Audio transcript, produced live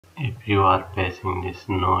If you are facing this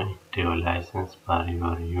no active license for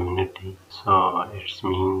your Unity, so it's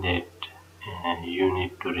mean that you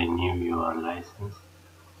need to renew your license.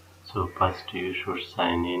 So first you should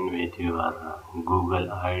sign in with your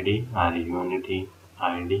Google ID or Unity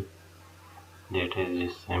ID. That is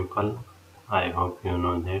just simple. I hope you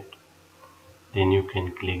know that. Then you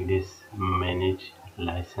can click this manage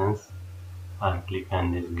license or click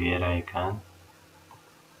on this gear icon.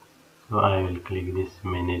 So I will click this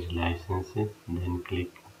manage licenses, then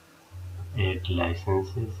click add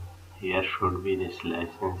licenses. Here should be this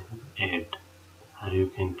license add, or you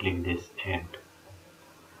can click this add.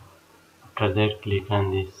 After that click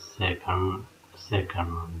on this second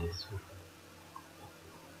one, this one,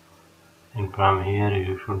 and from here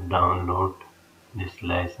you should download this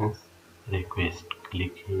license request.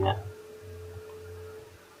 Click here.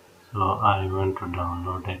 So I want to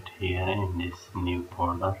download it here in this new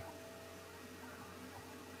folder.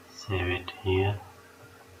 Save it here.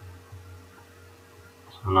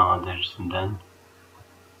 So now that's done.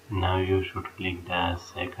 Now you should click the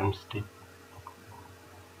second step.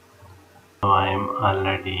 So I am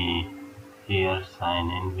already here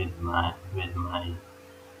sign in with my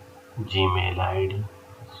Gmail ID.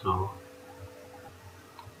 So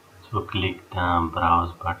click the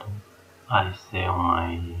browse button. I save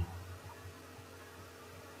my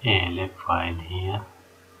ALF file here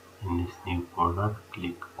in this new folder.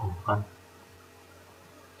 Click open.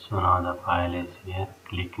 So now the file is here.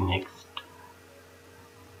 Click next.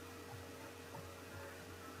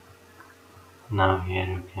 Now here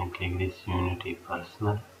you can click this Unity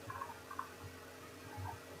personal,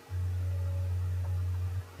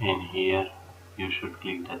 and here you should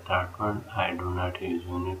click the third one. I do not use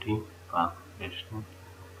Unity for professional,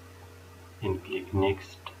 and click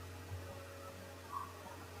next,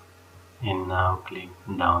 and now click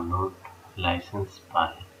download license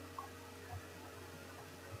file.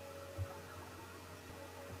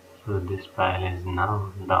 So this file is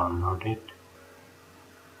now downloaded.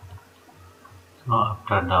 So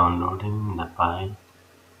after downloading the file,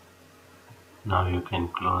 now you can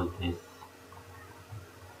close this,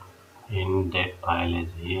 and that file is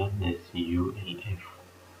here, this ULF.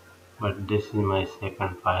 But this is my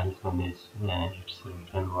second file, so this it's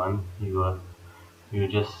written one. You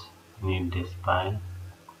just need this file.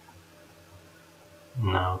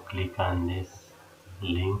 Now click on this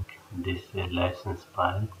link, this license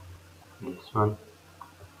file, this one.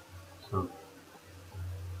 So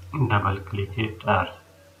double click it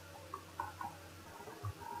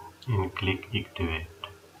and click activate.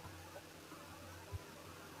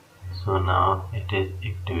 So now it is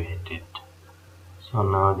activated. So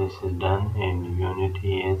now this is done and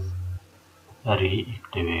Unity is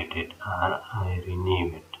reactivated, or I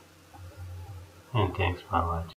renew it. And thanks for watching.